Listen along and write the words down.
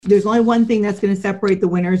there's only one thing that's going to separate the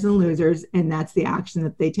winners and losers, and that's the action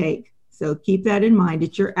that they take. So keep that in mind.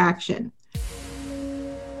 It's your action.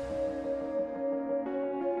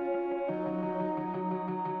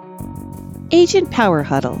 Agent Power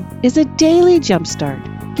Huddle is a daily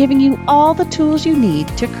jumpstart, giving you all the tools you need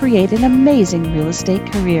to create an amazing real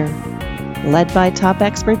estate career. Led by top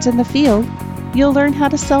experts in the field, you'll learn how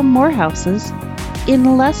to sell more houses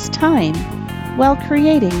in less time while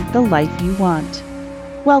creating the life you want.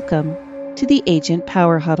 Welcome to the Agent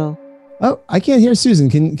Power Huddle. Oh, I can't hear Susan.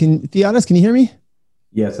 Can Theodis, can you hear me?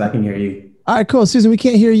 Yes, I can hear you. All right, cool. Susan, we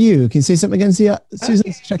can't hear you. Can you say something again? Susan,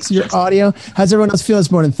 okay. Checks your audio. How's everyone else feel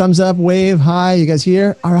this morning? Thumbs up, wave, hi. You guys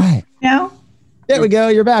here? All right. No. There we go.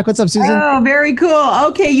 You're back. What's up, Susan? Oh, very cool.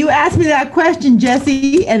 Okay, you asked me that question,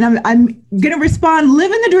 Jesse, and I'm going to respond,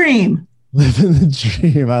 living the dream. Living the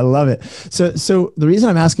dream. I love it. So the reason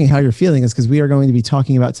I'm asking how you're feeling is because we are going to be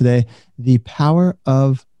talking about today the power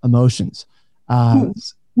of emotions.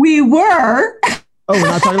 We were. Oh, we're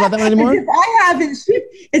not talking about that one anymore?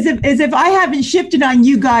 As if I haven't shifted on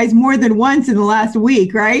you guys more than once in the last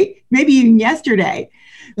week, right? Maybe even yesterday,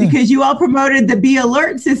 because you all promoted the Be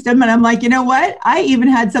Alert system. And I'm like, you know what? I even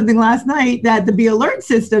had something last night that the Be Alert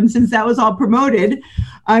system, since that was all promoted,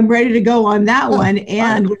 I'm ready to go on that one.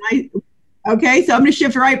 And okay, so I'm going to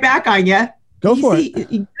shift right back on you. Go for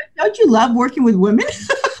it. Don't you love working with women?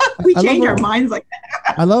 We change our minds like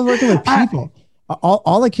that. I love working with people.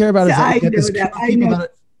 All I care about is that we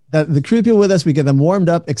get the crew people with us. We get them warmed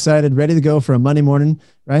up, excited, ready to go for a Monday morning,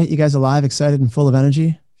 right? You guys alive, excited, and full of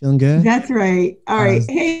energy? Feeling good? That's right. All right.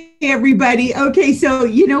 Hey, everybody. Okay, so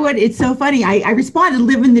you know what? It's so funny. I responded,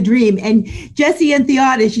 living the dream. And Jesse and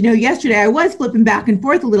Theodis, yesterday I was flipping back and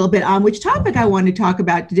forth a little bit on which topic I want to talk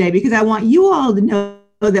about today, because I want you all to know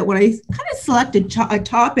that when I kind of select a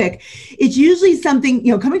topic, it's usually something,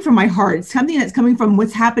 coming from my heart, something that's coming from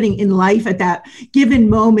what's happening in life at that given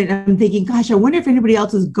moment. I'm thinking, gosh, I wonder if anybody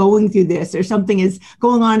else is going through this, or something is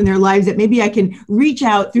going on in their lives that maybe I can reach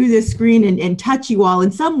out through this screen and touch you all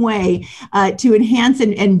in some way to enhance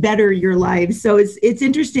and better your lives. So it's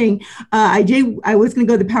interesting. I was going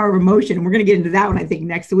to go the power of emotion, and we're going to get into that one, I think,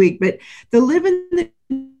 next week, but the live in the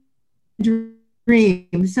dream.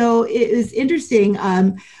 So it was interesting.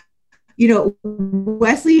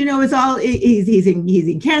 Wesley, is all, he's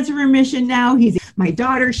in cancer remission now. My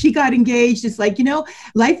daughter, she got engaged. It's like,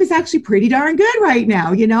 life is actually pretty darn good right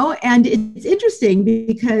now, and it's interesting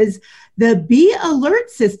because the Be Alert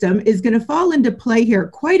system is going to fall into play here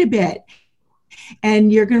quite a bit.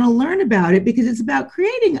 And you're going to learn about it because it's about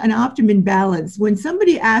creating an optimum balance. When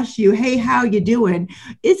somebody asks you, hey, how you doing?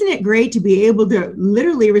 Isn't it great to be able to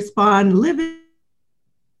literally respond, live in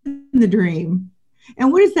the dream?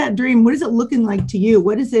 And what is that dream? What is it looking like to you?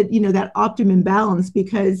 What is it, that optimum balance?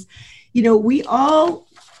 Because, we all,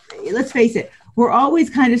 let's face it, we're always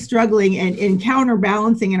kind of struggling and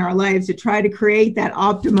counterbalancing in our lives to try to create that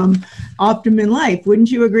optimum life.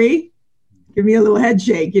 Wouldn't you agree? Give me a little head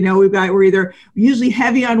shake. We're either usually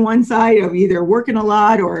heavy on one side of either working a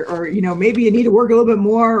lot or maybe you need to work a little bit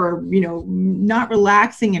more, or, not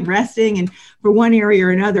relaxing and resting. And for one area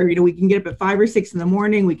or another, we can get up at 5 or 6 in the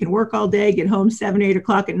morning. We can work all day, get home 7, 8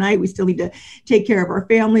 o'clock at night. We still need to take care of our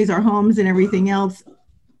families, our homes, and everything else.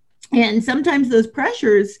 And sometimes those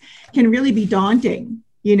pressures can really be daunting.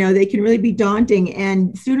 They can really be daunting.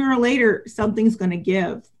 And sooner or later, something's going to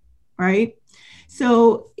give, right?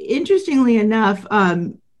 So interestingly enough,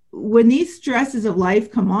 when these stresses of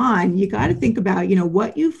life come on, you got to think about,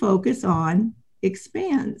 what you focus on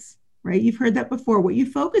expands, right? You've heard that before. What you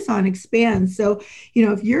focus on expands. So,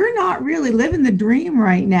 if you're not really living the dream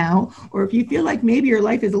right now, or if you feel like maybe your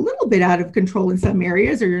life is a little bit out of control in some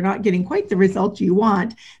areas, or you're not getting quite the results you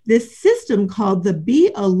want, this system called the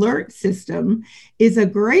Be Alert system is a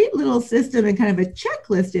great little system and kind of a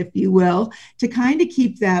checklist, if you will, to kind of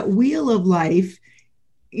keep that wheel of life,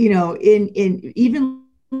 in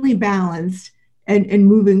evenly balanced and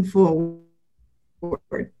moving forward.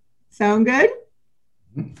 Sound good?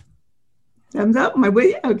 Thumbs up? Am I with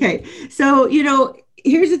you? Okay. So,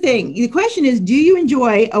 here's the thing. The question is, do you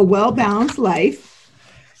enjoy a well-balanced life,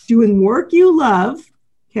 doing work you love,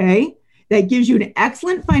 okay, that gives you an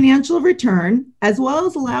excellent financial return, as well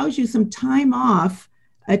as allows you some time off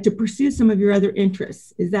to pursue some of your other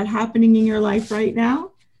interests? Is that happening in your life right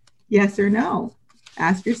now? Yes or no?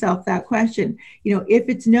 Ask yourself that question. If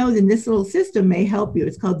it's no, then this little system may help you.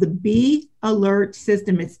 It's called the Be Alert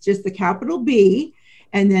system. It's just the capital B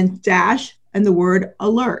and then dash and the word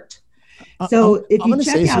alert. So if you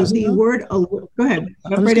check out the word, go ahead.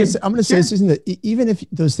 I'm going to say, Susan, that even if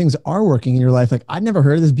those things are working in your life, like I'd never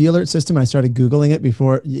heard of this Be Alert system. I started Googling it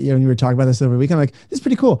before, when you were talking about this over the weekend. I'm like, this is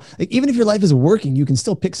pretty cool. Like, even if your life is working, you can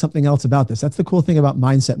still pick something else about this. That's the cool thing about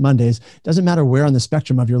Mindset Mondays. It doesn't matter where on the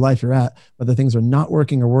spectrum of your life you're at, whether things are not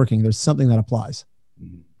working or working, there's something that applies.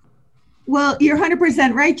 Well, you're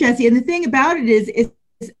 100% right, Jesse. And the thing about it is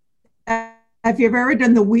if you've ever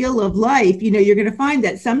done the wheel of life, you're going to find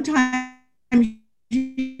that sometimes, like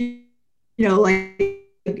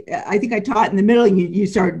I think I taught in the middle, you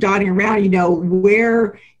start dotting around,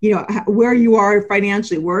 where you are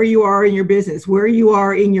financially, where you are in your business, where you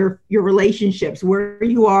are in your relationships, where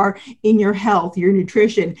you are in your health, your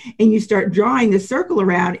nutrition, and you start drawing the circle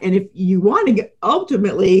around. And if you want to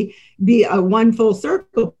ultimately be a one full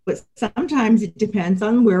circle, but sometimes it depends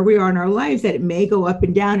on where we are in our lives, that it may go up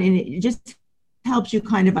and down, and it just helps you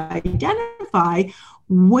kind of identify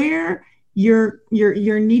where you're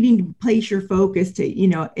needing to place your focus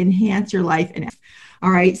to, enhance your life. And all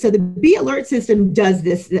right. So the Be Alert system does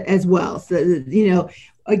this as well. So,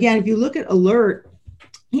 again, if you look at alert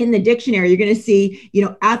in the dictionary, you're going to see,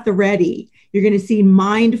 at the ready, you're going to see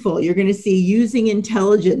mindful, you're going to see using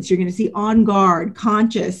intelligence, you're going to see on guard,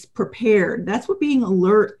 conscious, prepared. That's what being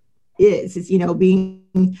alert is,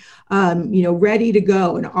 being, ready to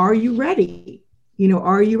go. And are you ready?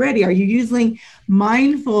 Are you ready? Are you using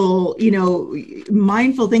mindful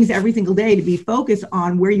things every single day to be focused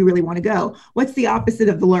on where you really want to go? What's the opposite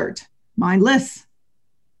of alert? Mindless,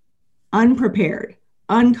 unprepared,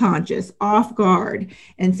 unconscious, off guard.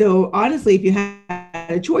 And so honestly, if you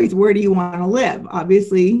had a choice, where do you want to live?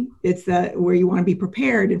 Obviously, it's where you want to be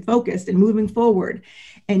prepared and focused and moving forward.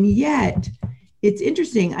 And yet, it's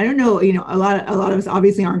interesting. I don't know, a lot of us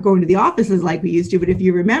obviously aren't going to the offices like we used to, but if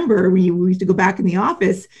you remember when we used to go back in the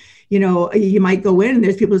office, you might go in and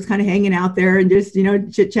there's people just kind of hanging out there and just,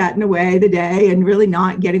 chit-chatting away the day and really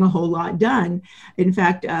not getting a whole lot done. In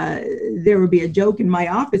fact, there would be a joke in my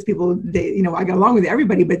office. People, I got along with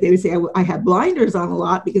everybody, but they would say I had blinders on a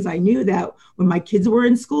lot because I knew that when my kids were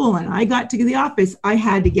in school and I got to the office, I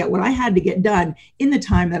had to get what I had to get done in the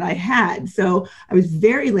time that I had. So I was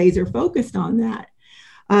very laser focused on that.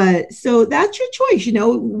 So that's your choice,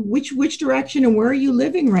 which direction and where are you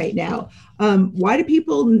living right now? Why do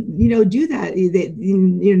people, do that? They,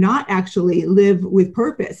 not actually live with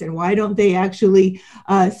purpose, and why don't they actually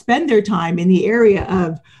spend their time in the area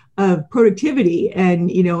of productivity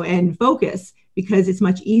and focus? Because it's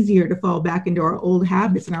much easier to fall back into our old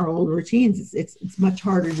habits and our old routines. It's much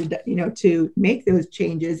harder to make those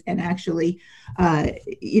changes and actually,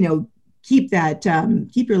 keep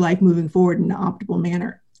your life moving forward in an optimal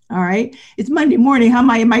manner. All right. It's Monday morning. How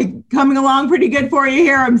am I coming along pretty good for you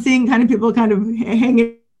here? I'm seeing kind of people kind of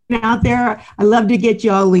hanging out there. I love to get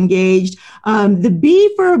you all engaged. The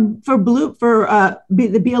B for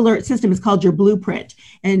the Be Alert system is called your blueprint.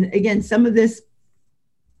 And again, some of this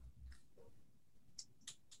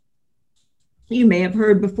you may have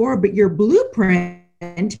heard before, but your blueprint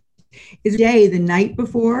is the night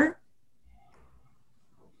before.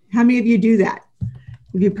 How many of you do that?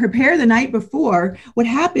 If you prepare the night before, what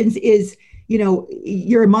happens is,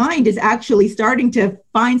 your mind is actually starting to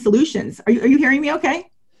find solutions. Are you hearing me okay?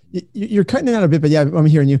 You're cutting it out a bit, but yeah, I'm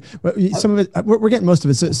hearing you. Some of it, we're getting most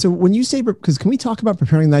of it. So when you say, because can we talk about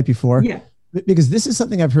preparing the night before? Yeah. Because this is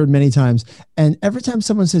something I've heard many times. And every time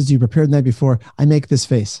someone says, do you prepare the night before? I make this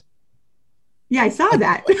face. Yeah, I saw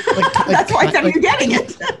that. That's why I thought you're getting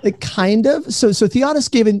it. Like kind of. So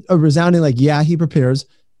Theodis gave a resounding, yeah, he prepares.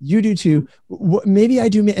 You do too. Maybe I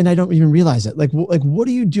do, and I don't even realize it. Like, what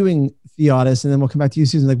are you doing, Theodis? And then we'll come back to you,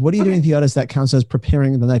 Susan. Like, what are you doing, Theodis, that counts as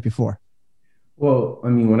preparing the night before? Well, I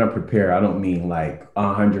mean, when I prepare, I don't mean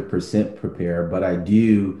 100% prepare, but I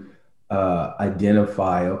do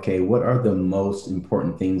identify, okay, what are the most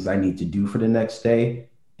important things I need to do for the next day?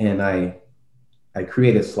 And I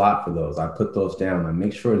create a slot for those. I put those down. I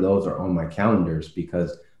make sure those are on my calendars,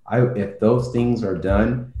 because if those things are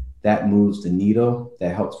done, that moves the needle,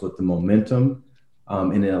 that helps with the momentum.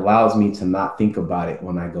 And it allows me to not think about it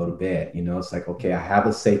when I go to bed. It's like, okay, I have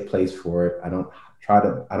a safe place for it. I don't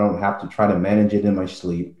have to try to manage it in my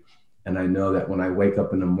sleep. And I know that when I wake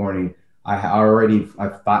up in the morning,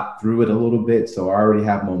 I've thought through it a little bit. So I already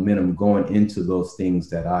have momentum going into those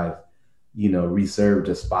things that I've, reserved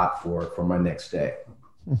a spot for my next day.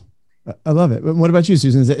 I love it. What about you,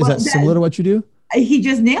 Susan? Is that similar to what you do? He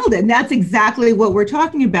just nailed it. And that's exactly what we're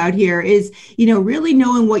talking about here is, really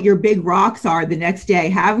knowing what your big rocks are the next day,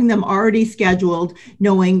 having them already scheduled,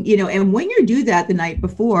 knowing, and when you do that the night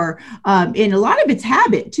before, and a lot of it's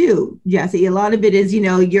habit too, Jesse. A lot of it is,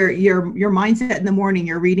 your mindset in the morning,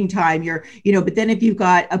 your reading time, but then if you've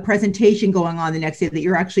got a presentation going on the next day, that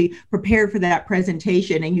you're actually prepared for that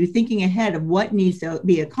presentation and you're thinking ahead of what needs to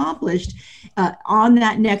be accomplished on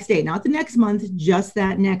that next day, not the next month, just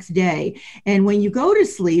that next day. And when you go to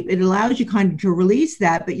sleep, it allows you kind of to release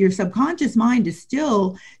that, but your subconscious mind is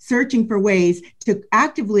still searching for ways to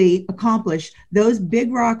actively accomplish those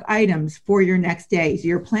big rock items for your next day. So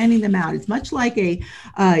you're planning them out. It's much like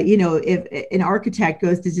if an architect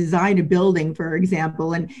goes to design a building, for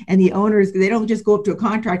example, and the owners, they don't just go up to a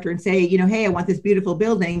contractor and say, hey, I want this beautiful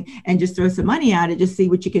building and just throw some money at it, just see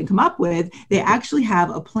what you can come up with. They actually have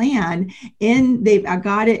a plan they've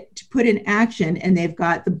got it to put in action, and they've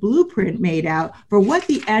got the blueprint made out for what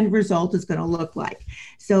the end result is going to look like.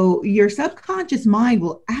 So your subconscious mind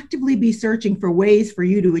will actively be searching for ways for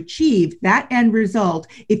you to achieve that end result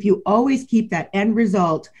if you always keep that end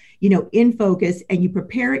result, in focus, and you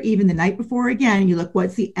prepare it even the night before. Again, you look,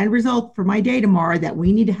 what's the end result for my day tomorrow that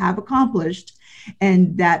we need to have accomplished?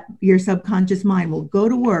 And that your subconscious mind will go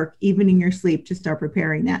to work even in your sleep to start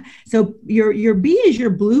preparing that. So your B is your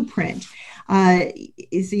blueprint. So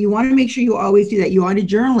you want to make sure you always do that. You want to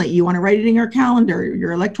journal it. You want to write it in your calendar,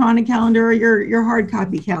 your electronic calendar, or your hard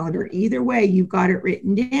copy calendar. Either way, you've got it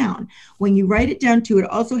written down. When you write it down too, it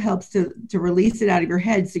also helps to release it out of your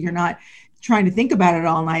head, so you're not trying to think about it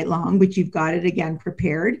all night long, but you've got it again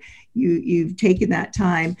prepared. You've taken that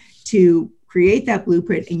time to create that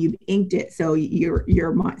blueprint and you've inked it. So your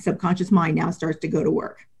subconscious mind now starts to go to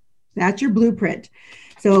work. That's your blueprint.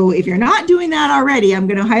 So if you're not doing that already, I'm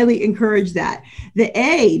going to highly encourage that. The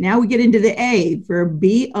A, now we get into the A for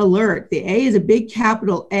Be Alert. The A is a big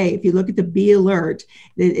capital A. If you look at the Be Alert,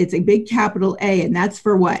 it's a big capital A, and that's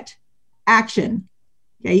for what? Action.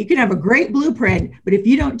 Okay, you can have a great blueprint, but if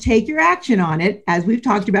you don't take your action on it, as we've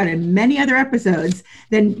talked about in many other episodes,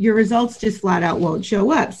 then your results just flat out won't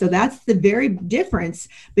show up. So that's the very difference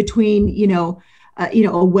between,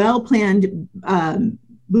 a well-planned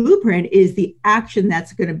blueprint is the action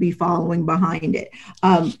that's going to be following behind it.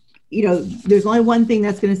 There's only one thing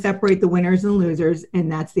that's going to separate the winners and losers,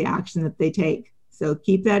 and that's the action that they take. So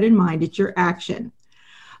keep that in mind. It's your action.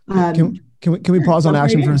 Can we pause on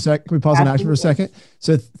action for a sec? Can we pause on action for a second?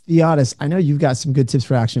 So Theodis, I know you've got some good tips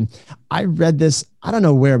for action. I read this, I don't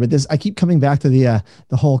know where, but I keep coming back to the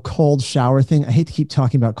whole cold shower thing. I hate to keep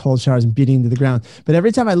talking about cold showers and beating to the ground, but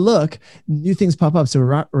every time I look, new things pop up. So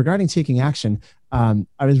regarding taking action, I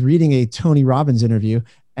was reading a Tony Robbins interview,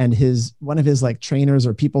 and one of his trainers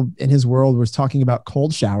or people in his world was talking about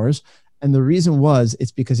cold showers. And the reason was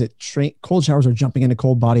it's because cold showers are jumping in a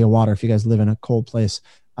cold body of water. If you guys live in a cold place,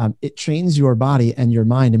 it trains your body and your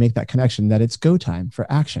mind to make that connection that it's go time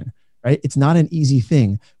for action, right? It's not an easy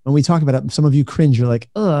thing. When we talk about it, some of you cringe. You're like,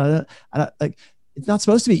 it's not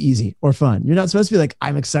supposed to be easy or fun. You're not supposed to be like,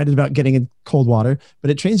 I'm excited about getting in cold water, but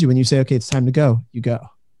it trains you when you say, okay, it's time to go, you go.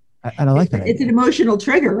 And I like that. It's an emotional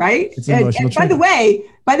trigger, right? It's an emotional trigger.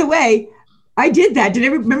 By the way, I did that.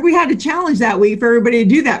 Remember we had a challenge that week for everybody to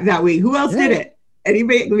do that week? Who else did it?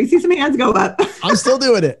 Anybody? Let me see some hands go up. I'm still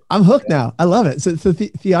doing it. I'm hooked now. I love it. So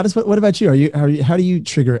Theodis, what about you? How do you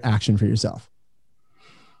trigger action for yourself?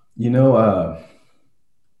 There's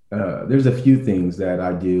a few things that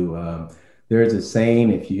I do. There's a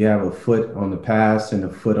saying, if you have a foot on the past and a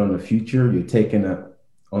foot on the future, you're taking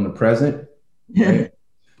on the present. Right?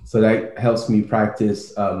 So that helps me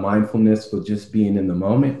practice mindfulness with just being in the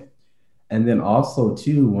moment. And then also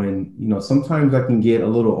too, when, sometimes I can get a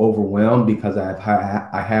little overwhelmed because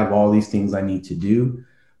I have all these things I need to do,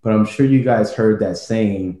 but I'm sure you guys heard that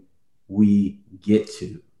saying, we get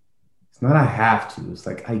to. It's not I have to, it's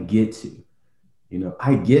like I get to.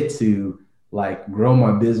 I get to grow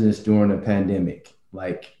my business during a pandemic.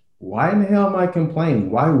 Why in the hell am I complaining?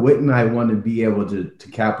 Why wouldn't I want to be able to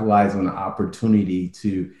capitalize on the opportunity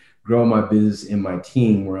to grow my business and my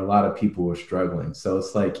team where a lot of people were struggling? So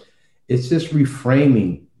it's just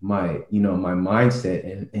reframing my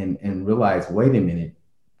mindset and realize, wait a minute,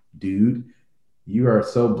 dude, you are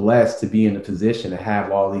so blessed to be in a position to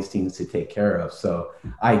have all these things to take care of. So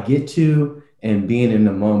I get to, and being in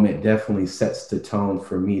the moment definitely sets the tone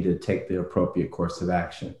for me to take the appropriate course of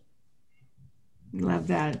action. Love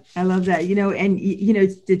that. I love that.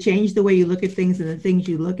 To change the way you look at things, and the things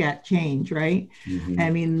you look at change, right? Mm-hmm. I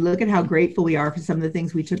mean, look at how grateful we are for some of the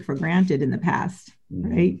things we took for granted in the past.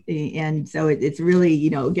 Right. And so it's really,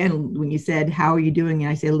 again, when you said, how are you doing? And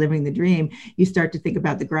I say, living the dream, you start to think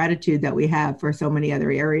about the gratitude that we have for so many other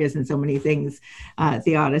areas and so many things,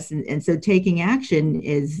 Theodis. And so taking action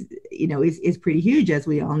is pretty huge, as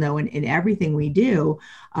we all know, in everything we do.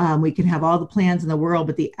 We can have all the plans in the world,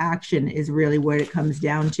 but the action is really what it comes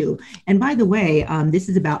down to. And by the way, this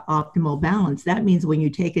is about optimal balance. That means when you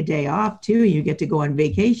take a day off too, you get to go on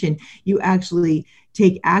vacation, you actually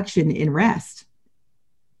take action in rest.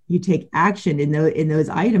 You take action in those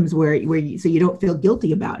items where you, so you don't feel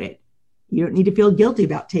guilty about it. You don't need to feel guilty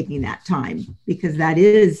about taking that time, because that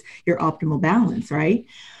is your optimal balance, right?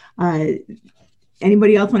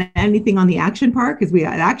 Anybody else want to add anything on the action part? Because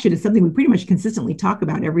action is something we pretty much consistently talk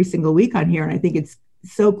about every single week on here. And I think it's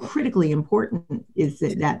so critically important, is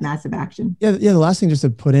that massive action. Yeah. The last thing just to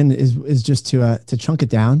put in is just to chunk it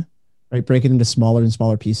down. Right, break it into smaller and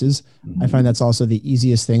smaller pieces. I find that's also the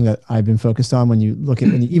easiest thing that I've been focused on. When you look at,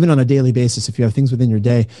 even on a daily basis, if you have things within your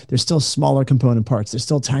day, there's still smaller component parts. There's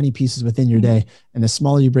still tiny pieces within your day. And the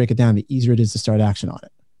smaller you break it down, the easier it is to start action on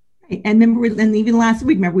it. Right. And even last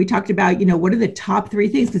week, we talked about, what are the top 3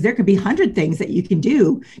 things? Because there could be 100 things that you can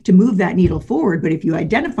do to move that needle forward. But if you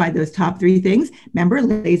identify those top 3 things, remember,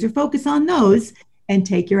 laser focus on those and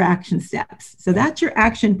take your action steps. So that's your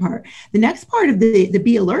action part. The next part of the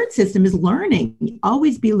Be Alert system is learning.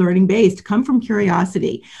 Always be learning based. Come from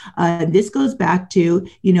curiosity. This goes back to,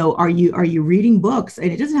 are you reading books? And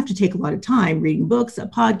it doesn't have to take a lot of time. Reading books, a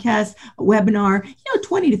podcast, a webinar,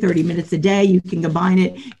 20 to 30 minutes a day. You can combine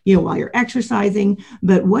it, while you're exercising.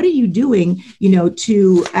 But what are you doing,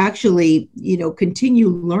 to actually, continue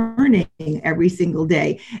learning every single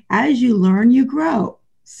day? As you learn, you grow.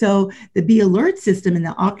 So the Be Alert system and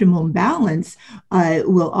the optimum balance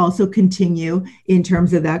will also continue in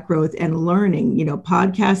terms of that growth and learning.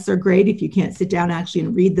 Podcasts are great if you can't sit down actually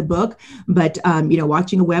and read the book, but,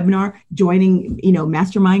 watching a webinar, joining,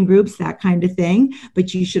 mastermind groups, that kind of thing.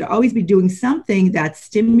 But you should always be doing something that's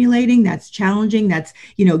stimulating, that's challenging, that's,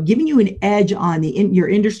 giving you an edge on your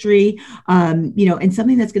industry, and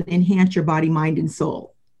something that's going to enhance your body, mind, and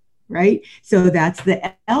soul. Right. So that's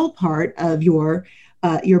the L part of your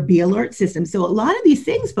Be Alert system. So a lot of these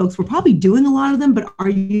things, folks, we're probably doing a lot of them, but are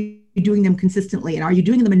you doing them consistently? And are you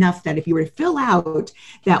doing them enough that if you were to fill out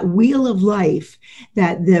that wheel of life,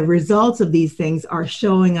 that the results of these things are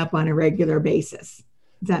showing up on a regular basis?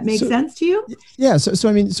 Does that make sense to you? Yeah.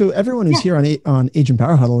 So everyone who's here on Agent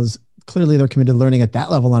Power Huddle is clearly they're committed to learning at that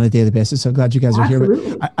level on a daily basis. So glad you guys are here.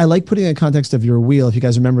 But I like putting in context of your wheel. If you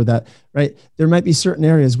guys remember that, right? There might be certain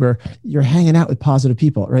areas where you're hanging out with positive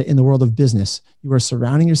people, right? In the world of business, you are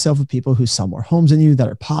surrounding yourself with people who sell more homes than you, that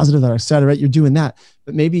are positive, that are excited, right? You're doing that.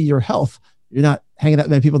 But maybe your health, you're not hanging out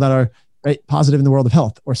with people that are positive in the world of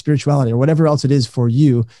health or spirituality or whatever else it is for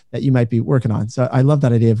you that you might be working on. So I love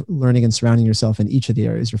that idea of learning and surrounding yourself in each of the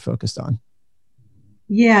areas you're focused on.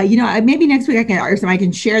 Yeah, maybe next week I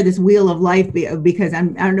can share this wheel of life, because I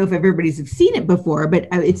don't know if everybody's seen it before, but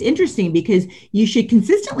it's interesting because you should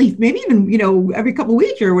consistently, maybe even, every couple of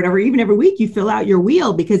weeks or whatever, even every week you fill out your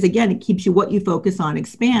wheel, because again, it keeps you, what you focus on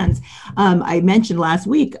expands. I mentioned last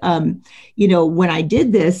week, when I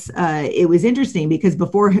did this, it was interesting because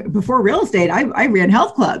before real estate, I ran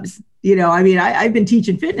health clubs. I've been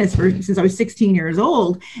teaching fitness since I was 16 years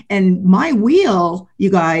old, and my wheel, you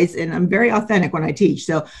guys, and I'm very authentic when I teach.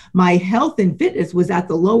 So my health and fitness was at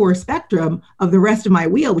the lower spectrum of the rest of my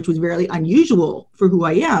wheel, which was very unusual for who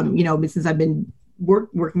I am, since I've been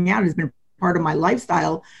working out has been part of my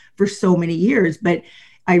lifestyle for so many years. But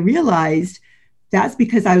I realized that's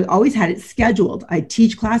because I always had it scheduled. I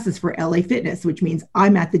teach classes for LA Fitness, which means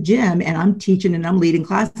I'm at the gym and I'm teaching and I'm leading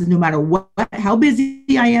classes no matter how busy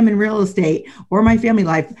I am in real estate or my family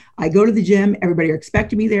life. I go to the gym, everybody are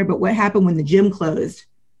expecting me there. But what happened when the gym closed?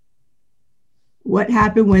 What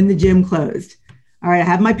happened when the gym closed? All right, I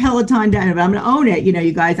have my Peloton done, but I'm going to own it.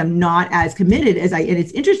 You guys, I'm not as committed and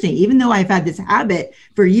it's interesting, even though I've had this habit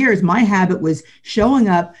for years, my habit was showing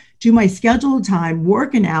up to my scheduled time,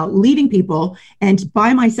 working out, leading people, and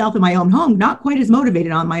by myself in my own home, not quite as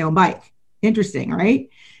motivated on my own bike. Interesting,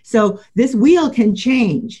 right? So this wheel can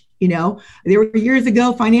change. There were years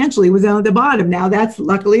ago, financially was on the bottom. Now that's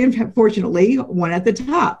luckily and fortunately one at the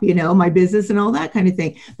top, my business and all that kind of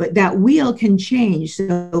thing. But that wheel can change.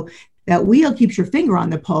 So That wheel keeps your finger on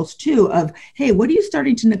the pulse too of, hey, what are you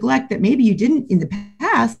starting to neglect that maybe you didn't in the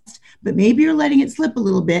past, but maybe you're letting it slip a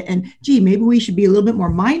little bit. And gee, maybe we should be a little bit more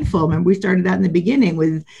mindful. Remember, we started that in the beginning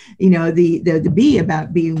with, the B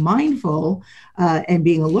about being mindful and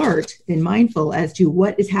being alert and mindful as to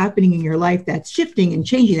what is happening in your life that's shifting and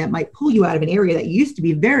changing, that might pull you out of an area that used to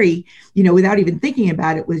be very, without even thinking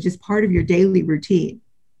about it, was just part of your daily routine.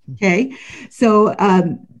 Okay. So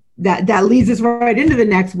that leads us right into the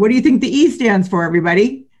next. What do you think the E stands for,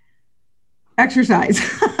 everybody? Exercise.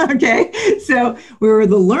 Okay. So we were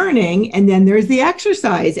the learning, and then there's the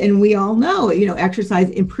exercise. And we all know,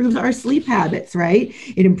 exercise improves our sleep habits, right?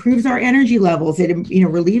 It improves our energy levels. It,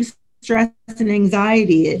 relieves stress and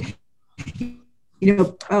anxiety. It,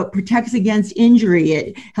 protects against injury.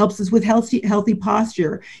 It helps us with healthy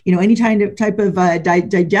posture. Any type of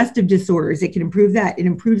digestive disorders, it can improve that. It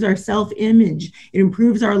improves our self-image. It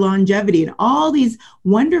improves our longevity, and all these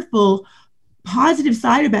wonderful positive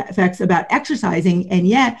side effects about exercising. And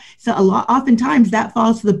yet, oftentimes that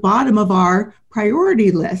falls to the bottom of our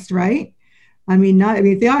priority list, right?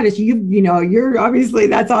 Theodice, you're obviously,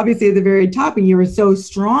 that's obviously at the very top, and you were so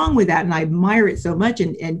strong with that. And I admire it so much.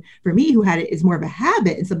 And for me, who had it is more of a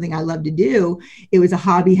habit and something I love to do, it was a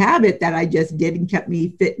hobby habit that I just did and kept me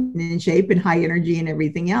fit and in shape and high energy and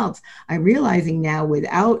everything else. I'm realizing now,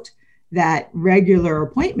 without that regular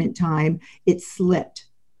appointment time, it slipped.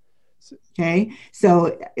 Okay.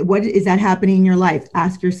 So what is that happening in your life?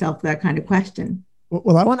 Ask yourself that kind of question.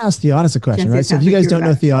 Well, I want to ask Theodice a question, right? So if you guys don't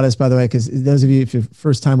know Theodice, by the way, because those of you, if you're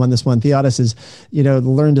first time on this one, Theodice is,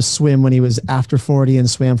 learned to swim when he was after 40 and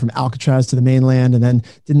swam from Alcatraz to the mainland and then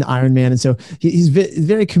did an Ironman. And so he's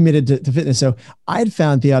very committed to fitness. So I had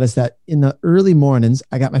found, Theodice, that in the early mornings,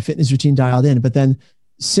 I got my fitness routine dialed in. But then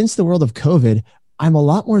since the world of COVID, I'm a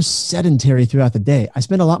lot more sedentary throughout the day. I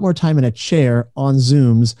spend a lot more time in a chair on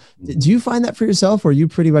Zooms. Do you find that for yourself, or are you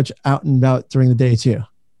pretty much out and about during the day too?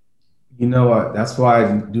 You know what? That's why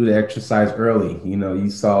I do the exercise early.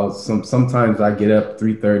 You saw sometimes I get up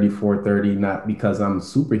 3:30, 4:30, not because I'm a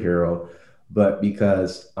superhero, but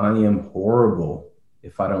because I am horrible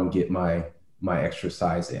if I don't get my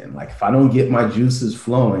exercise in. Like, if I don't get my juices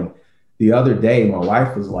flowing. The other day, my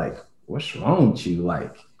wife was like, "What's wrong with you?"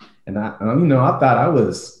 And I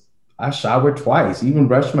thought I showered twice, even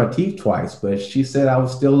brushed my teeth twice, but she said I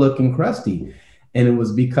was still looking crusty. And it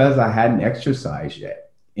was because I hadn't exercised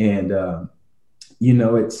yet. And,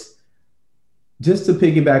 it's just to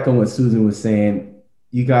piggyback on what Susan was saying,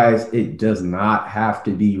 you guys, it does not have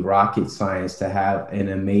to be rocket science to have an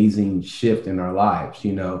amazing shift in our lives.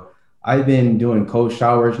 I've been doing cold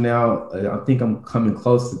showers now. I think I'm coming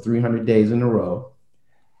close to 300 days in a row.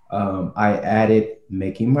 I added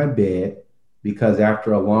making my bed, because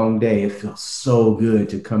after a long day, it feels so good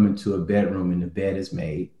to come into a bedroom and the bed is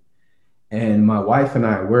made. And my wife and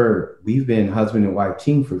we've been husband and wife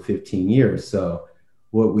team for 15 years. So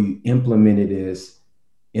what we implemented is,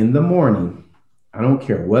 in the morning, I don't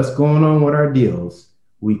care what's going on with our deals,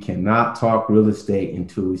 we cannot talk real estate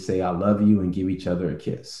until we say, "I love you," and give each other a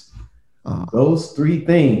kiss. Those three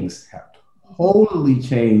things have totally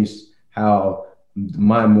changed how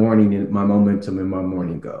my morning and my momentum in my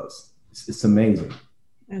morning goes. It's amazing.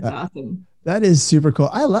 That's awesome. That is super cool.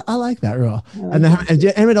 I like that rule. And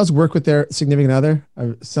anyone else work with their significant other?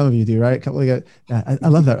 Some of you do, right? I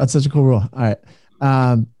love that. That's such a cool rule. All right.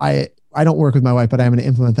 I don't work with my wife, but I'm going to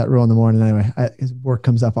implement that rule in the morning anyway. His work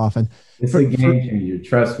comes up often. It's a game changer.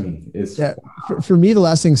 Trust me. For me, the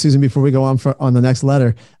last thing, Susan, before we go on the next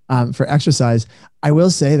letter, for exercise, I will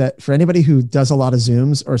say that for anybody who does a lot of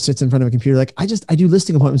Zooms or sits in front of a computer, I do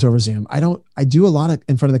listing appointments over Zoom. I do a lot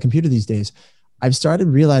in front of the computer these days. I've started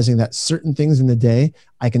realizing that certain things in the day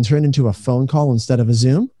I can turn into a phone call instead of a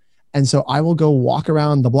Zoom. And so I will go walk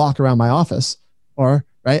around the block around my office, or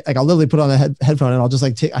right. I'll literally put on a headphone and I'll just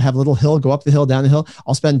I have a little hill, go up the hill, down the hill.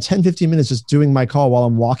 I'll spend 10, 15 minutes just doing my call while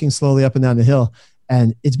I'm walking slowly up and down the hill.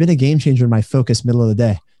 And it's been a game changer in my focus middle of the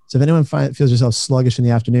day. So if anyone feels yourself sluggish in the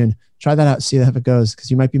afternoon, try that out, see how it goes, because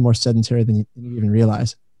you might be more sedentary than you even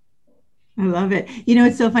realize. I love it.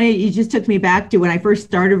 It's so funny. You just took me back to when I first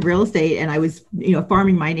started real estate, and I was,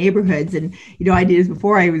 farming my neighborhoods, and, I did this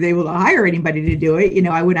before I was able to hire anybody to do it.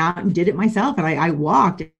 I went out and did it myself, and I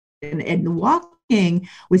walked, and walking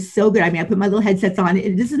was so good. I put my little headsets on.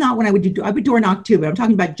 This is not when I would door knock too, but I'm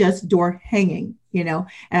talking about just door hanging, and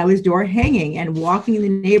I was door hanging and walking in the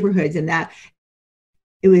neighborhoods, and that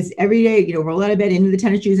it was every day, roll out of bed into the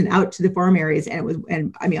tennis shoes and out to the farm areas.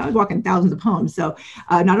 And I was walking thousands of homes. So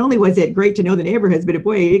not only was it great to know the neighborhoods, but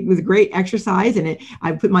it was a great exercise. And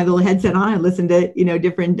I put my little headset on and listened to,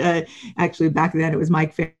 different, actually back then it was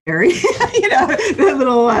Mike Ferry,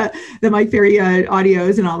 the Mike Ferry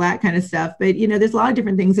audios and all that kind of stuff. But, there's a lot of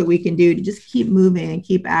different things that we can do to just keep moving and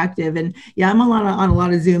keep active. And yeah, I'm on a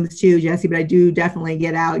lot of Zooms too, Jesse, but I do definitely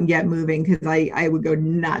get out and get moving because I would go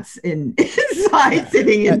nuts inside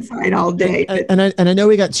sitting inside all day. And I know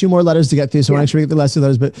we got 2 more letters to get through, so I want to make sure we get the last 2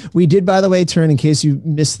 letters. But we did, by the way, turn, in case you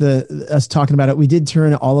missed us talking about it, we did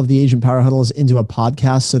turn all of the Agent Power Huddles into a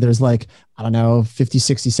podcast. So there's 50,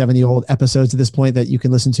 60, 70 old episodes at this point that you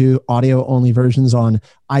can listen to, audio only versions on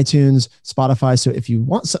iTunes, Spotify. So if you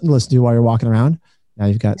want something to listen to while you're walking around, now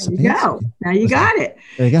you've got something. Now you got it.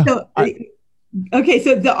 There you go. So, okay,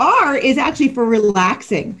 so the R is actually for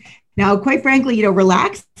relaxing. Now, quite frankly,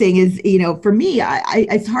 relaxing is, for me,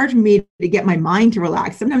 it's hard for me to get my mind to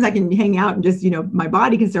relax. Sometimes I can hang out and just, my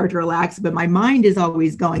body can start to relax, but my mind is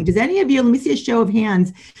always going. Does any of you, let me see a show of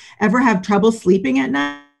hands, ever have trouble sleeping at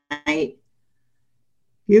night?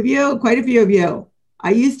 Quite a few of you.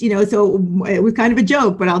 I used, so it was kind of a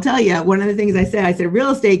joke, but I'll tell you, one of the things I said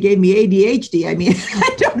real estate gave me ADHD. I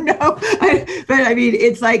don't know, but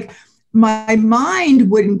it's like, my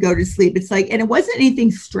mind wouldn't go to sleep. It's like, and it wasn't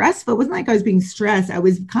anything stressful. It wasn't like I was being stressed. I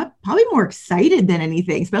was probably more excited than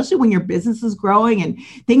anything, especially when your business is growing and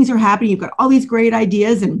things are happening. You've got all these great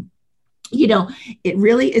ideas and, it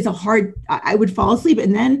really is I would fall asleep.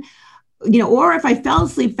 And then, or if I fell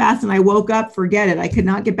asleep fast and I woke up, forget it. I could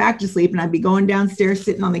not get back to sleep and I'd be going downstairs,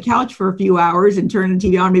 sitting on the couch for a few hours and turning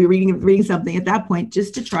the TV on, maybe reading something at that point,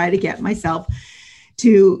 just to try to get myself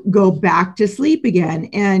to go back to sleep again.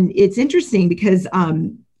 And it's interesting because,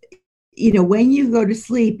 when you go to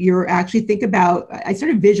sleep, you're actually I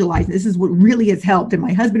started visualizing. This is what really has helped. And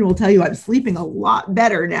my husband will tell you I'm sleeping a lot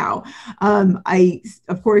better now. I,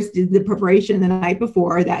 of course, did the preparation the night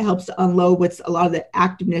before. That helps to unload what's a lot of the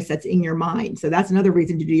activeness that's in your mind. So that's another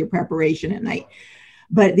reason to do your preparation at night.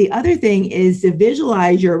 But the other thing is to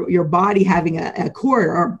visualize your body having a cord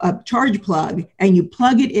or a charge plug, and you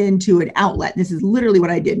plug it into an outlet. This is literally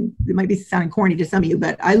what I did. It might be sounding corny to some of you,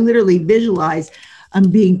 but I literally visualized I'm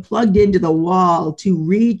being plugged into the wall to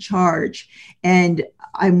recharge. And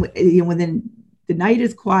I'm, when the night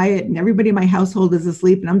is quiet and everybody in my household is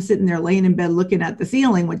asleep and I'm sitting there laying in bed looking at the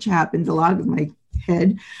ceiling, which happens a lot with my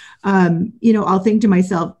head, I'll think to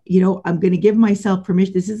myself, I'm going to give myself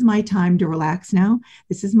permission. This is my time to relax now.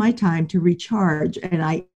 This is my time to recharge. And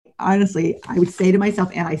I honestly would say to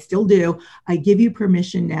myself, and I still do, I give you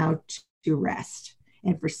permission now to rest.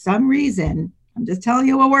 And for some reason, I'm just telling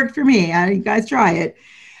you what worked for me. You guys try it.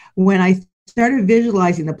 When I started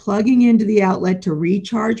visualizing the plugging into the outlet to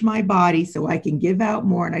recharge my body so I can give out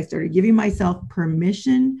more, and I started giving myself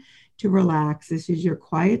permission to relax. This is your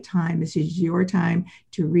quiet time. This is your time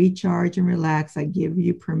to recharge and relax. I give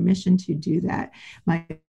you permission to do that. I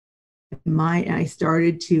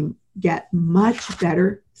started to get much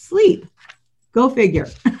better sleep. Go figure.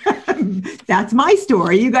 That's my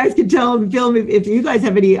story. You guys can tell me if you guys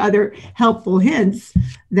have any other helpful hints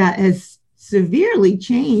that has severely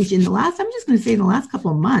changed in the last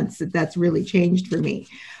couple of months, that's really changed for me.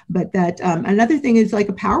 But that another thing is like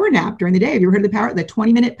a power nap during the day. Have you ever heard of the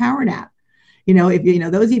 20-minute power nap?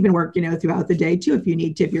 If those even work, throughout the day too, if you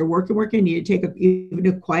need to, if you're working, you need to take even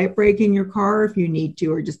a quiet break in your car if you need to,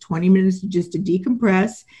 or just 20 minutes just to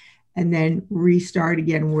decompress and then restart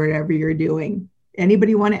again, whatever you're doing.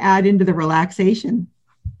 Anybody want to add into the relaxation?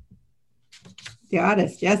 The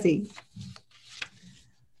honest, Jesse.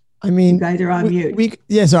 You guys are on mute.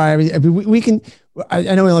 We can, I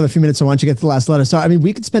know we only have a few minutes, so why don't you get to the last letter? So,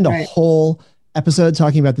 we could spend a whole episode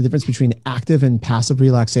talking about the difference between active and passive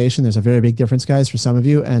relaxation. There's a very big difference, guys, for some of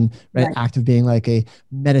you. And active being like a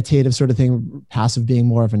meditative sort of thing, passive being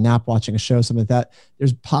more of a nap, watching a show, something like that.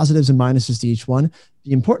 There's positives and minuses to each one.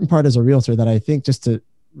 The important part as a realtor that I think, just to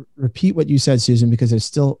repeat what you said, Susan, because there's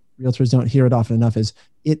still realtors don't hear it often enough, is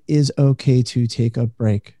it is okay to take a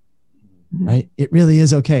break. Mm-hmm. Right? It really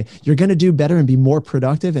is okay. You're going to do better and be more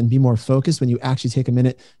productive and be more focused when you actually take a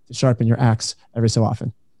minute to sharpen your axe every so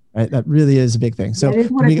often. Right? That really is a big thing. So that is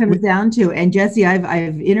what it comes down to. And Jesse,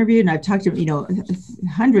 I've interviewed and I've talked to,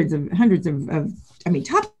 hundreds of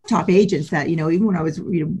top agents that, even when I was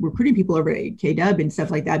recruiting people over at KW and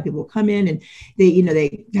stuff like that, people come in and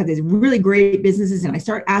they have these really great businesses, and I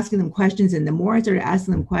start asking them questions. And the more I started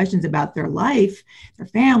asking them questions about their life, their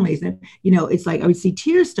families, and, it's like I would see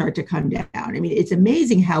tears start to come down. It's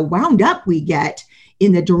amazing how wound up we get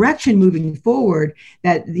in the direction moving forward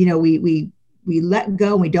that, we let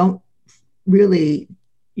go and we don't really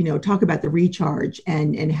talk about the recharge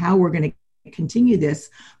and how we're going to continue this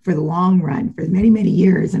for the long run, for many, many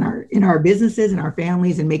years in our businesses and our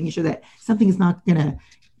families, and making sure that something is not going to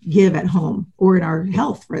give at home or in our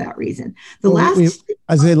health for that reason. We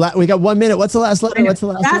got 1 minute. What's the last letter? What's the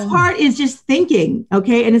last part is just thinking.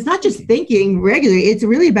 Okay. And it's not just thinking regularly. It's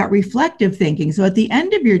really about reflective thinking. So at the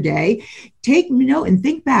end of your day, take note and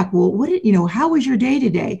think back. Well, how was your day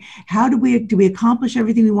today? How do we accomplish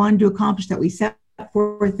everything we wanted to accomplish that we set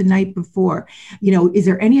forth the night before? Is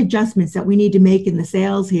there any adjustments that we need to make in the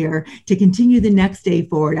sales here to continue the next day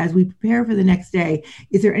forward as we prepare for the next day?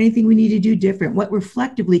 Is there anything we need to do different? What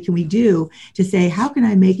reflectively can we do to say, how can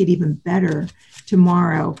I make it even better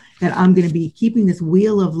tomorrow, that I'm going to be keeping this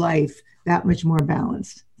wheel of life that much more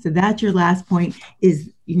balanced? So that's your last point,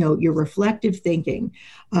 is, your reflective thinking.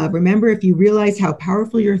 Remember, if you realize how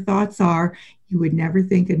powerful your thoughts are, you would never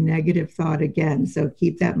think a negative thought again. So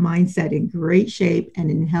keep that mindset in great shape and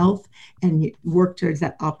in health, and work towards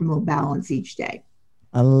that optimal balance each day.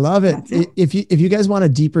 I love it. If you guys want a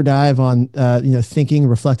deeper dive on, thinking,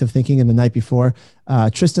 reflective thinking in the night before,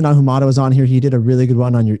 Tristan Ahumada was on here. He did a really good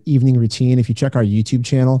one on your evening routine. If you check our YouTube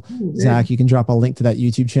channel, Zach, you can drop a link to that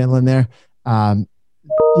YouTube channel in there.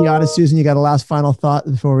 Theodis, Susan, you got a last final thought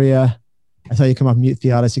before we, I saw you come off mute,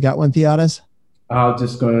 Theodis. You got one, Theodis? I'm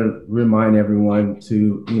just going to remind everyone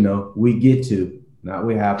to, we get to, not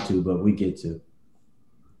we have to, but we get to.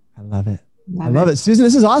 I love it. I love it. Susan,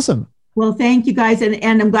 this is awesome. Well, thank you guys.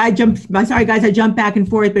 And I'm glad I jumped back and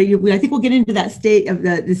forth, but I think we'll get into that state of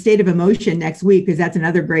the state of emotion next week, because that's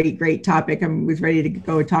another great topic I was ready to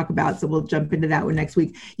go and talk about. So we'll jump into that one next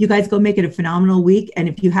week. You guys go make it a phenomenal week. And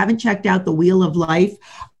if you haven't checked out the Wheel of Life,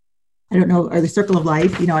 I don't know, or the Circle of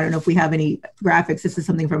Life, I don't know if we have any graphics. This is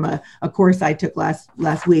something from a course I took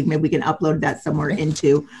last week. Maybe we can upload that somewhere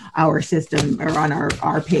into our system or on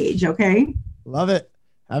our page. Okay. Love it.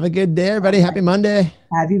 Have a good day, everybody. Happy Monday.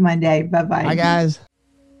 Happy Monday. Bye-bye. Bye, guys.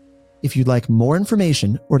 If you'd like more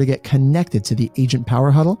information or to get connected to the Agent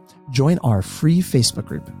Power Huddle, join our free Facebook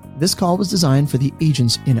group. This call was designed for the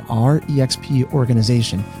agents in our EXP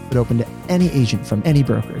organization, but open to any agent from any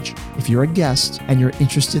brokerage. If you're a guest and you're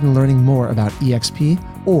interested in learning more about EXP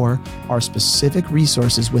or our specific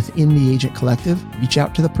resources within the Agent Collective, reach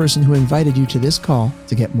out to the person who invited you to this call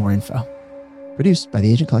to get more info. Produced by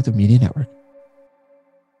the Agent Collective Media Network.